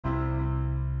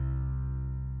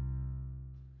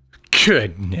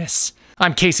Goodness.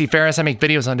 I'm Casey Ferris. I make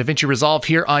videos on DaVinci Resolve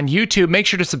here on YouTube. Make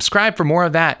sure to subscribe for more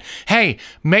of that. Hey,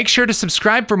 make sure to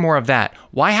subscribe for more of that.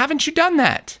 Why haven't you done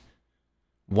that?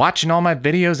 Watching all my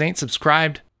videos ain't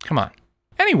subscribed? Come on.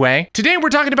 Anyway, today we're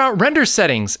talking about render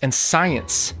settings and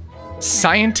science.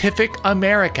 Scientific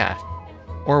America,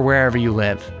 or wherever you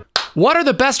live. What are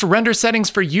the best render settings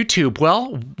for YouTube?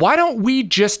 Well, why don't we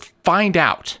just find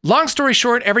out? Long story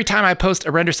short, every time I post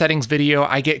a render settings video,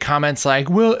 I get comments like,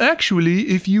 well, actually,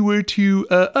 if you were to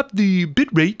up the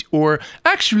bitrate, or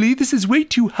actually, this is way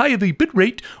too high of a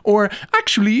bitrate, or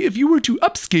actually, if you were to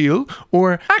upscale,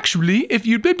 or actually, if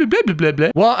you blah, blah, blah, blah, blah,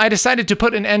 blah. Well, I decided to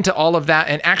put an end to all of that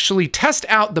and actually test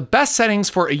out the best settings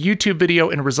for a YouTube video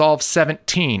in Resolve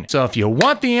 17. So if you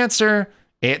want the answer,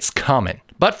 it's coming.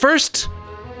 But first,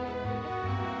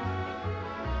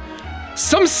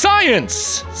 some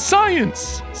science!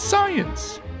 Science!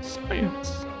 Science!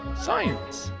 Science!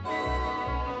 Science!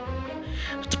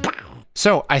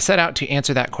 So I set out to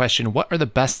answer that question, what are the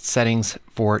best settings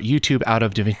for YouTube out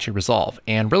of DaVinci Resolve?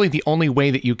 And really the only way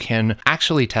that you can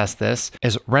actually test this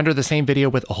is render the same video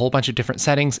with a whole bunch of different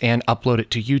settings and upload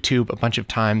it to YouTube a bunch of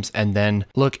times and then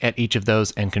look at each of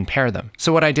those and compare them.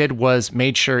 So what I did was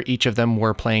made sure each of them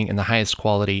were playing in the highest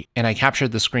quality, and I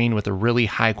captured the screen with a really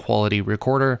high quality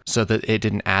recorder so that it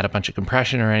didn't add a bunch of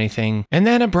compression or anything. And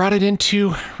then I brought it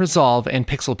into Resolve and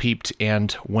pixel peeped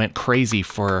and went crazy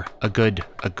for a good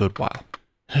while.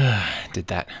 Did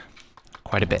that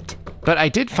quite a bit. But I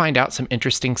did find out some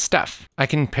interesting stuff. I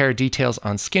can compare details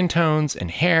on skin tones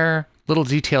and hair, little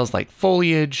details like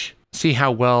foliage, see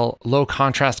how well low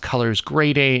contrast colors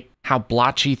gradate, how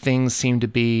blotchy things seem to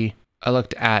be. I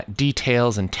looked at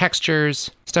details and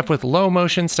textures, stuff with low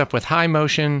motion, stuff with high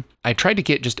motion. I tried to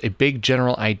get just a big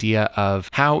general idea of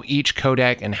how each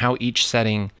codec and how each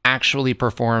setting actually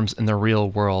performs in the real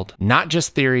world. Not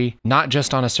just theory, not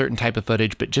just on a certain type of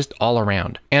footage, but just all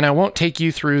around. And I won't take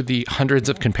you through the hundreds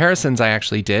of comparisons I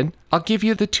actually did. I'll give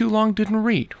you the too long didn't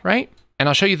read, right? And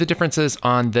I'll show you the differences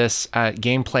on this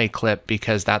gameplay clip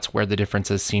because that's where the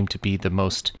differences seem to be the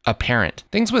most apparent.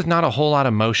 Things with not a whole lot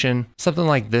of motion, something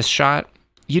like this shot,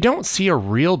 you don't see a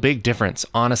real big difference,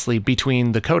 honestly,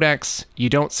 between the codecs. You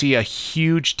don't see a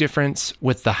huge difference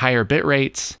with the higher bit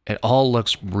rates. It all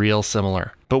looks real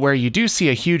similar. But where you do see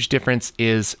a huge difference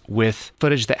is with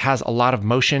footage that has a lot of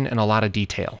motion and a lot of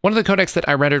detail. One of the codecs that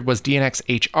I rendered was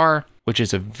Dnxhr, which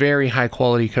is a very high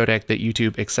quality codec that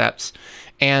YouTube accepts.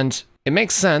 And it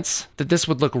makes sense that this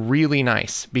would look really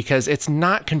nice because it's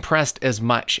not compressed as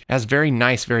much. It has very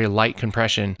nice, very light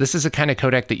compression. This is a kind of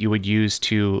codec that you would use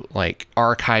to like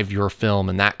archive your film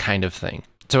and that kind of thing.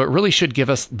 So it really should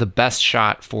give us the best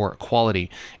shot for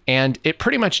quality. And it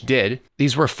pretty much did.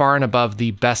 These were far and above the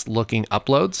best looking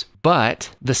uploads, but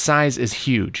the size is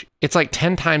huge. It's like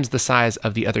 10 times the size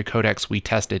of the other codecs we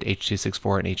tested,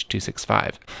 H.264 and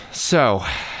H.265. So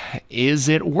is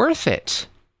it worth it?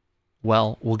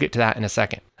 Well, we'll get to that in a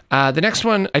second. The next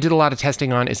one I did a lot of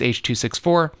testing on is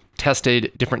H.264,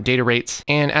 tested different data rates.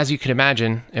 And as you can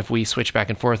imagine, if we switch back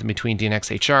and forth between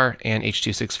Dnxhr and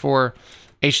H.264,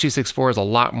 H.264 is a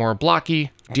lot more blocky.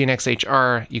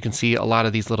 Dnxhr, you can see a lot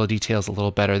of these little details a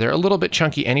little better. They're a little bit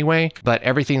chunky anyway, but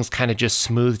everything's kind of just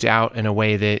smoothed out in a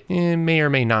way that may or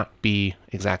may not be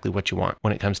exactly what you want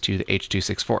when it comes to the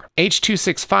H.264.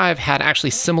 H.265 had actually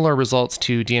similar results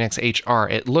to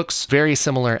Dnxhr. It looks very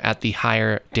similar at the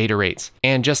higher data rates.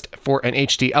 And just for an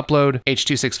HD upload,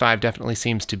 H.265 definitely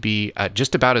seems to be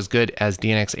just about as good as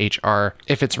Dnxhr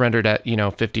if it's rendered at,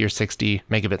 50 or 60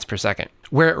 megabits per second.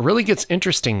 Where it really gets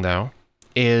interesting though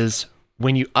is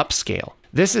when you upscale.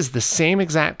 This is the same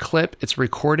exact clip. It's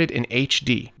recorded in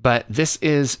HD, but this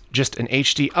is just an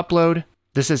HD upload.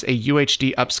 This is a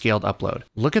UHD upscaled upload.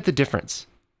 Look at the difference.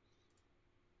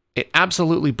 It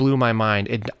absolutely blew my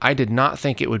mind. I did not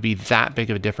think it would be that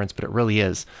big of a difference, but it really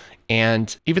is.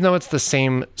 And even though it's the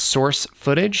same source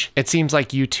footage, it seems like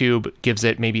YouTube gives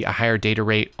it maybe a higher data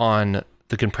rate on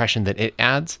the compression that it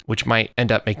adds, which might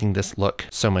end up making this look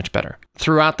so much better.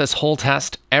 Throughout this whole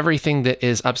test, everything that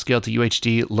is upscaled to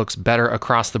UHD looks better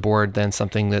across the board than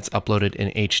something that's uploaded in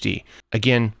HD.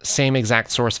 Again, same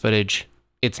exact source footage.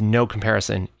 It's no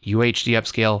comparison. UHD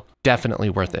upscale, definitely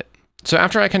worth it. So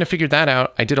after I kind of figured that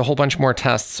out, I did a whole bunch more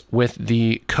tests with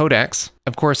the codecs.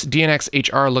 Of course,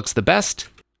 Dnxhr looks the best,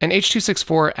 and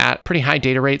H.264 at pretty high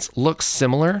data rates looks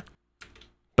similar,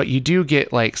 but you do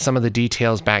get like some of the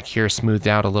details back here smoothed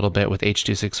out a little bit with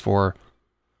H.264,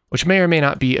 which may or may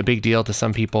not be a big deal to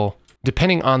some people.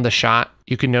 Depending on the shot,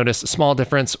 you can notice a small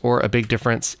difference or a big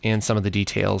difference in some of the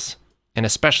details. And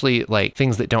especially like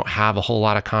things that don't have a whole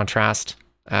lot of contrast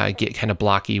get kind of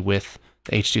blocky with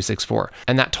the H.264.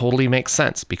 And that totally makes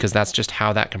sense because that's just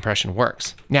how that compression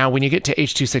works. Now, when you get to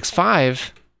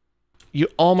H.265, you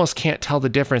almost can't tell the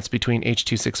difference between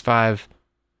H.265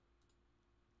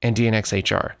 and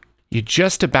Dnxhr. You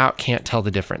just about can't tell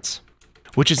the difference,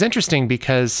 which is interesting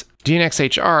because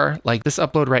Dnxhr, like this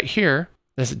upload right here,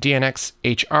 this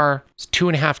Dnxhr is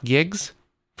 2.5 gigs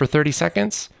for 30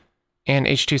 seconds, and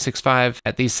H.265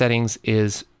 at these settings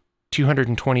is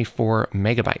 224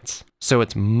 megabytes. So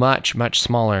it's much, much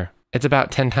smaller. It's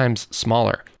about 10 times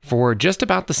smaller for just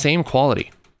about the same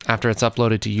quality after it's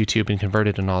uploaded to YouTube and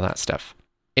converted and all that stuff.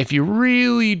 If you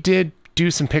really did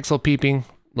do some pixel peeping,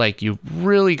 like you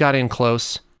really got in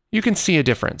close, you can see a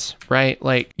difference, right?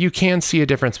 Like you can see a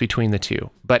difference between the two,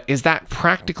 but is that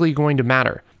practically going to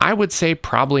matter? I would say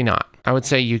probably not. I would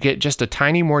say you get just a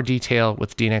tiny more detail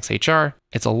with Dnxhr.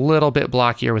 It's a little bit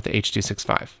blockier with the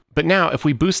H.265. But now if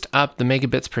we boost up the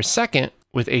megabits per second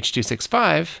with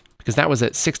H.265, because that was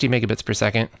at 60 megabits per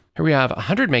second, here we have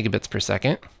 100 megabits per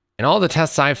second. And all the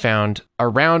tests I've found,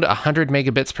 around 100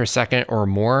 megabits per second or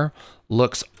more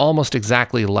looks almost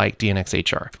exactly like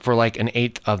Dnxhr for like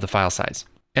 1/8 of the file size.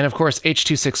 And of course,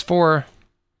 H.264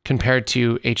 compared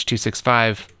to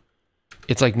H.265,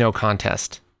 it's like no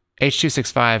contest.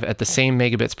 H.265 at the same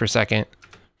megabits per second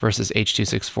versus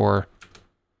H.264.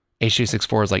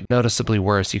 H.264 is like noticeably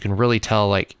worse. You can really tell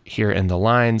like here in the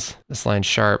lines, this line's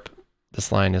sharp,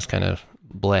 this line is kind of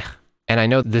bleh. And I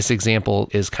know this example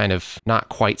is kind of not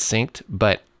quite synced,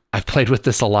 but I've played with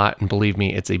this a lot, and believe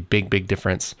me, it's a big, big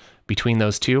difference between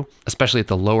those two, especially at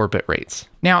the lower bit rates.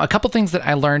 Now, a couple things that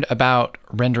I learned about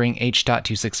rendering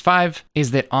H.265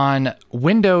 is that on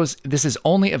Windows, this is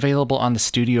only available on the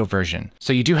Studio version.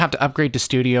 So you do have to upgrade to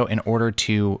Studio in order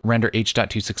to render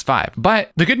H.265.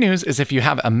 But the good news is if you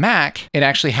have a Mac, it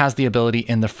actually has the ability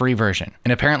in the free version.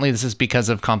 And apparently this is because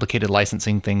of complicated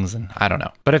licensing things, and I don't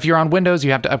know. But if you're on Windows,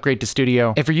 you have to upgrade to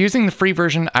Studio. If you're using the free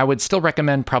version, I would still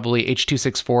recommend probably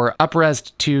H.264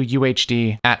 up-resed to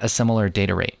UHD at a similar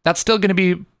data rate. That's still going to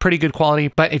be pretty good quality,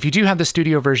 but if you do have the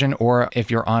Studio version or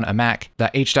if you're on a Mac, the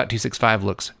H.265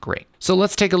 looks great. So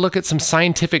let's take a look at some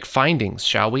scientific findings,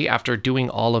 shall we, after doing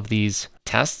all of these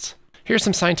tests? Here's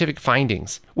some scientific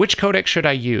findings. Which codec should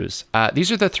I use?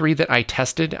 These are the 3 that I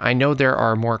tested. I know there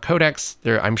are more codecs.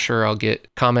 I'm sure I'll get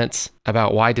comments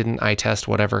about why didn't I test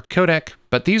whatever codec,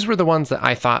 but these were the ones that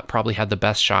I thought probably had the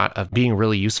best shot of being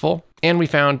really useful. And we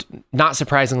found, not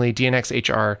surprisingly,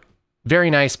 Dnxhr, very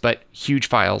nice, but huge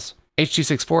files.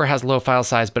 H.264 has low file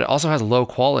size, but it also has low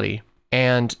quality.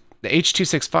 And the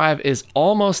H.265 is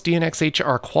almost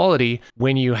Dnxhr quality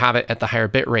when you have it at the higher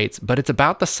bit rates, but it's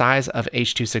about the size of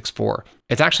H.264.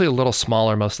 It's actually a little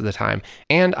smaller most of the time.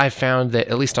 And I found that,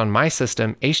 at least on my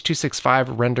system,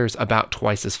 H.265 renders about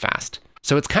twice as fast.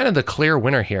 So it's kind of the clear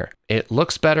winner here. It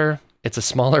looks better, it's a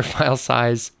smaller file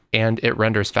size, and it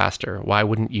renders faster. Why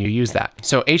wouldn't you use that?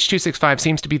 So H.265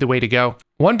 seems to be the way to go.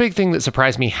 One big thing that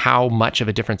surprised me how much of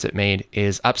a difference it made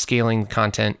is upscaling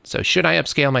content. So should I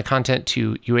upscale my content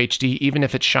to UHD even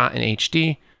if it's shot in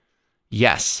HD?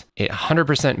 Yes, it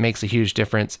 100% makes a huge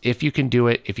difference if you can do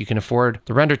it, if you can afford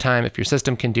the render time, if your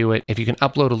system can do it, if you can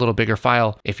upload a little bigger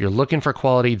file. If you're looking for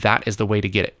quality, that is the way to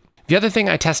get it. The other thing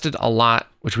I tested a lot,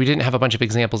 which we didn't have a bunch of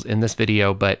examples in this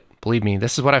video, but believe me,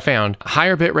 this is what I found.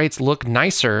 Higher bit rates look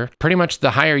nicer. Pretty much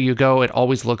the higher you go, it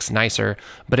always looks nicer,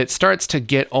 but it starts to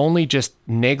get only just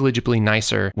negligibly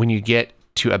nicer when you get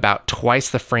to about twice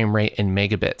the frame rate in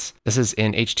megabits. This is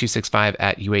in H.265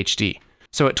 at UHD.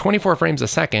 So at 24 frames a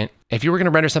second, if you were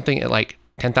gonna render something at like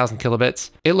 10,000 kilobits,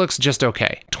 it looks just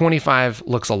okay. 25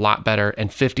 looks a lot better,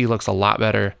 and 50 looks a lot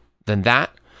better than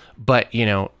that. But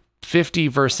 50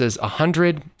 versus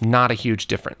 100, not a huge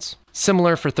difference.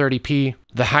 Similar for 30p,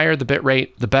 the higher the bit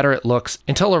rate, the better it looks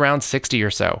until around 60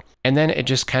 or so. And then it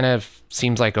just kind of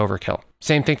seems like overkill.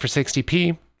 Same thing for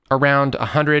 60p, around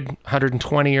 100,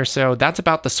 120 or so. That's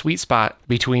about the sweet spot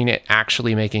between it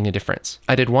actually making a difference.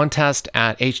 I did one test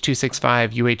at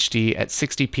H.265 UHD at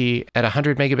 60p at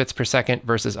 100 megabits per second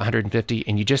versus 150,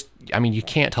 and you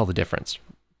can't tell the difference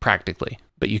practically.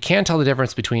 But you can tell the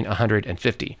difference between 100 and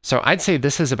 50. So I'd say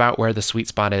this is about where the sweet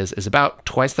spot is about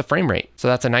twice the frame rate. So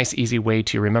that's a nice, easy way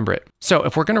to remember it. So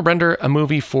if we're gonna render a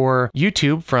movie for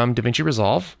YouTube from DaVinci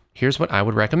Resolve, here's what I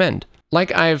would recommend.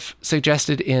 Like I've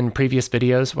suggested in previous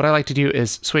videos, what I like to do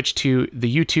is switch to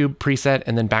the YouTube preset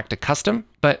and then back to custom.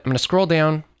 But I'm gonna scroll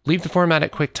down, leave the format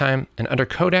at QuickTime, and under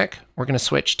codec, we're gonna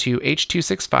switch to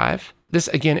H.265. This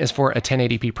again is for a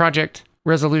 1080p project.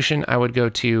 Resolution, I would go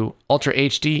to Ultra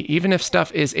HD. Even if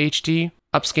stuff is HD,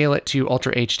 upscale it to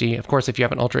Ultra HD. Of course, if you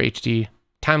have an Ultra HD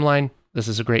timeline, this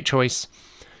is a great choice.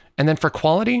 And then for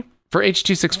quality, for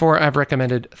H.264, I've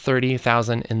recommended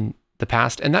 30,000 in the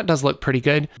past, and that does look pretty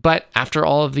good. But after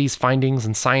all of these findings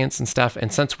and science and stuff,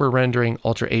 and since we're rendering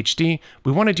Ultra HD,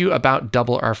 we want to do about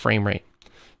double our frame rate.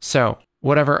 So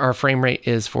whatever our frame rate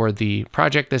is for the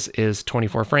project, this is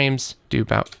 24 frames, do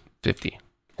about 50.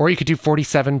 Or you could do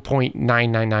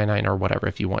 47.9999 or whatever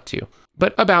if you want to.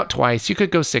 But about twice, you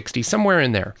could go 60, somewhere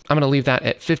in there. I'm gonna leave that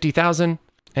at 50,000,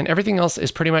 and everything else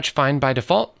is pretty much fine by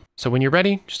default. So when you're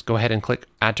ready, just go ahead and click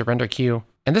Add to Render Queue.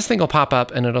 And this thing will pop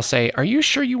up and it'll say, are you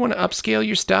sure you want to upscale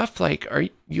your stuff? Like, are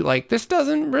you like, this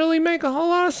doesn't really make a whole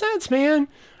lot of sense, man.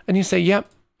 And you say, yep,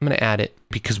 I'm going to add it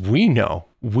because we know,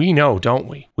 don't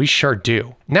we? We sure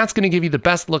do. And that's going to give you the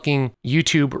best looking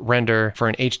YouTube render for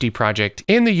an HD project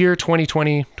in the year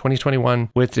 2020, 2021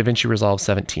 with DaVinci Resolve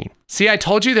 17. See, I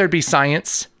told you there'd be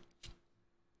science.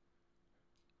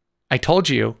 I told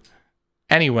you.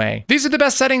 Anyway, these are the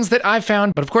best settings that I've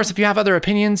found, but of course, if you have other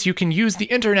opinions, you can use the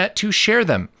internet to share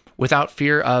them without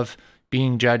fear of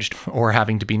being judged or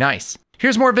having to be nice.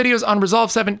 Here's more videos on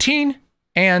Resolve 17,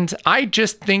 and I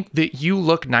just think that you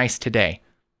look nice today.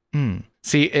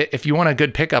 See, if you want a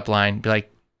good pickup line, be like,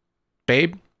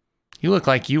 babe, you look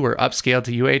like you were upscaled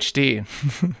to UHD.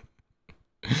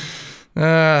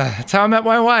 That's how I met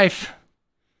my wife.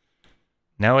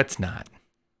 No, it's not.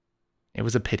 It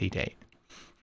was a pity date.